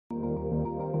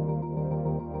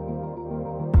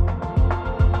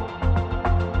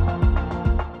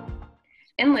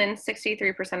In Lynn,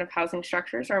 63% of housing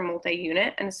structures are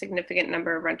multi-unit and a significant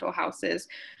number of rental houses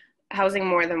housing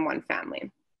more than one family.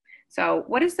 So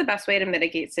what is the best way to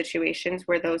mitigate situations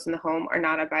where those in the home are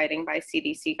not abiding by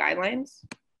CDC guidelines?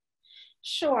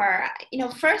 Sure.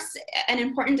 First, an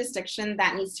important distinction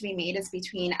that needs to be made is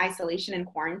between isolation and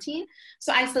quarantine.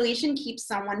 So isolation keeps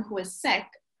someone who is sick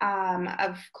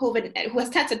of COVID, who has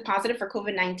tested positive for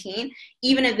COVID-19,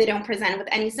 even if they don't present with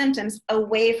any symptoms,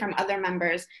 away from other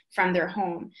members from their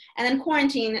home. And then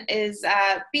quarantine is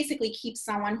basically keeps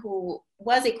someone who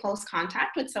was a close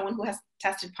contact with someone who has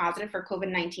tested positive for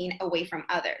COVID-19 away from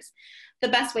others. The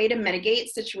best way to mitigate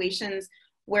situations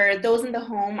where those in the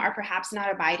home are perhaps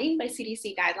not abiding by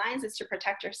CDC guidelines is to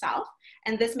protect yourself.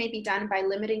 And this may be done by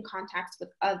limiting contacts with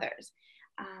others.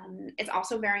 It's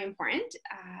also very important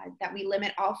that we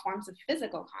limit all forms of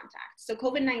physical contact. So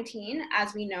COVID-19,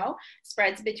 as we know,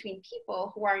 spreads between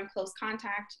people who are in close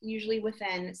contact, usually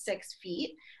within 6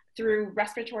 feet, through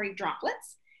respiratory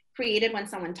droplets created when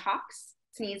someone talks,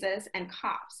 sneezes, and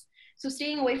coughs. So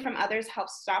staying away from others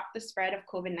helps stop the spread of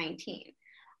COVID-19.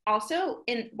 Also,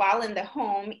 while in the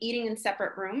home, eating in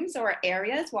separate rooms or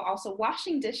areas while also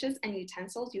washing dishes and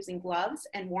utensils using gloves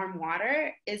and warm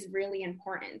water is really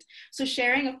important. So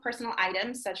sharing of personal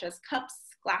items such as cups,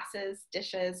 glasses,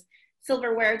 dishes,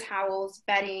 silverware, towels,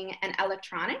 bedding, and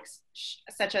electronics,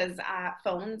 such as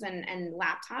phones and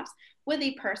laptops, with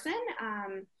a person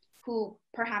who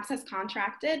perhaps has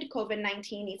contracted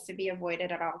COVID-19 needs to be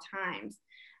avoided at all times.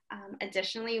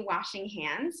 Additionally, washing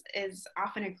hands is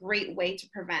often a great way to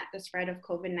prevent the spread of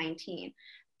COVID-19.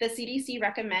 The CDC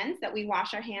recommends that we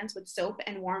wash our hands with soap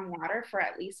and warm water for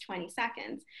at least 20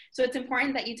 seconds. So it's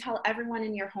important that you tell everyone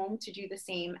in your home to do the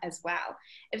same as well.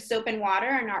 If soap and water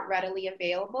are not readily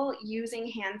available,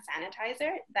 using hand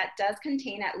sanitizer that does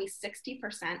contain at least 60%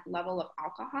 level of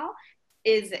alcohol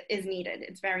is needed.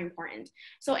 It's very important.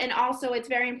 So, and also it's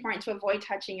very important to avoid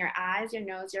touching your eyes, your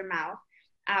nose, your mouth,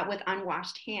 with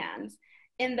unwashed hands.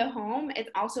 In the home, it's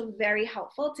also very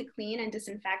helpful to clean and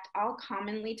disinfect all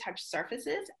commonly touched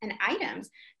surfaces and items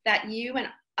that you and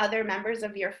other members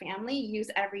of your family use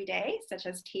every day, such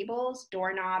as tables,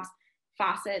 doorknobs,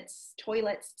 faucets,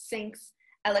 toilets, sinks,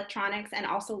 electronics, and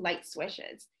also light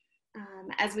switches.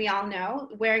 As we all know,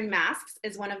 wearing masks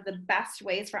is one of the best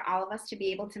ways for all of us to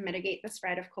be able to mitigate the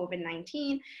spread of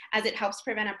COVID-19, as it helps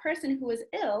prevent a person who is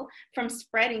ill from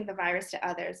spreading the virus to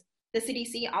others. The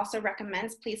CDC also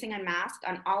recommends placing a mask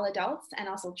on all adults and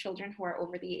also children who are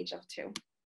over the age of 2.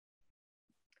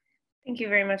 Thank you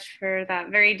very much for that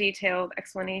very detailed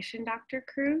explanation, Dr.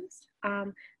 Cruz.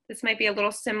 This might be a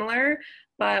little similar,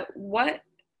 but what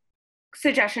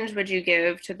suggestions would you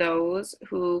give to those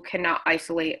who cannot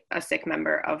isolate a sick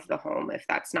member of the home if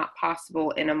that's not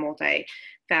possible in a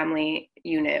multi-family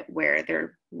unit where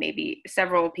there may be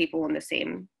several people in the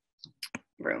same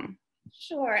room?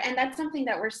 Sure, and that's something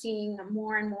that we're seeing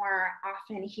more and more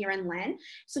often here in Lynn.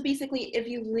 So basically, if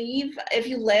you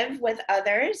live with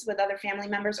other family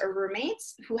members or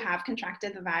roommates who have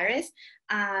contracted the virus,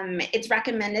 it's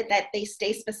recommended that they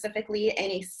stay specifically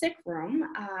in a sick room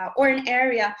or an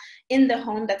area in the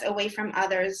home that's away from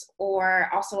others, or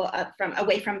also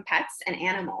away from pets and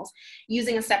animals,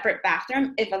 using a separate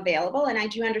bathroom if available. And I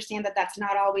do understand that that's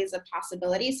not always a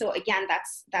possibility. So again,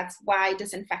 that's why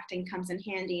disinfecting comes in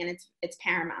handy, and it's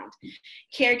paramount.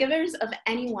 Caregivers of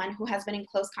anyone who has been in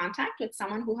close contact with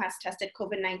someone who has tested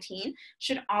COVID-19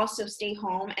 should also stay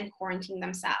home and quarantine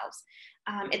themselves.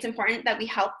 It's important that we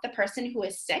help the person who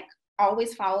is sick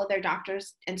always follow their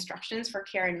doctor's instructions for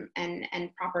care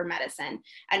and proper medicine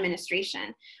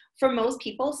administration. For most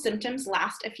people, symptoms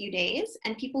last a few days,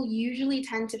 and people usually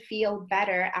tend to feel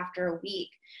better after a week.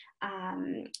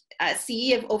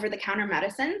 See if over-the-counter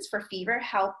medicines for fever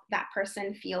help that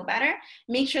person feel better.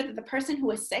 Make sure that the person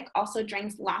who is sick also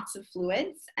drinks lots of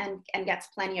fluids and gets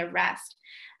plenty of rest.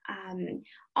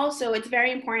 Also, it's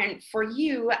very important for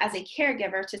you as a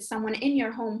caregiver to someone in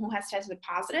your home who has tested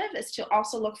positive is to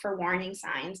also look for warning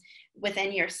signs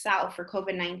within yourself for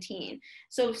COVID-19.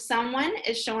 So if someone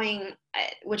is showing,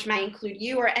 which might include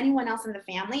you or anyone else in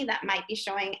the family that might be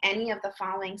showing any of the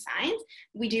following signs,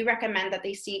 we do recommend that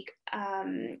they seek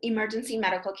emergency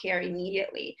medical care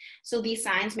immediately. So these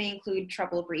signs may include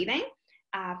trouble breathing,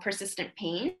 persistent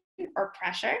pain, or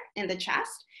pressure in the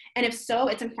chest. And if so,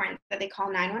 it's important that they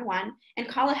call 911 and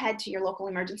call ahead to your local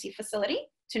emergency facility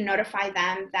to notify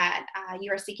them that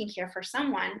you are seeking care for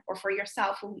someone or for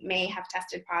yourself who may have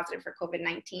tested positive for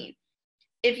COVID-19.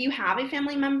 If you have a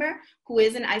family member who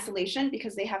is in isolation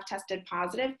because they have tested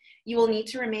positive, you will need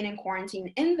to remain in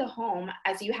quarantine in the home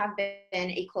as you have been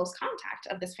a close contact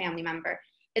of this family member.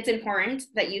 It's important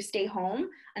that you stay home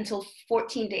until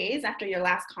 14 days after your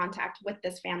last contact with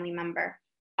this family member.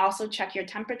 Also check your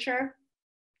temperature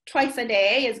twice a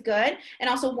day is good, and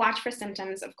also watch for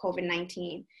symptoms of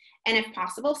COVID-19. And if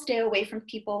possible, stay away from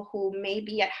people who may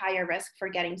be at higher risk for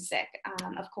getting sick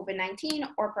of COVID-19,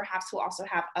 or perhaps who also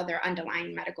have other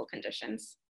underlying medical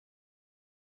conditions.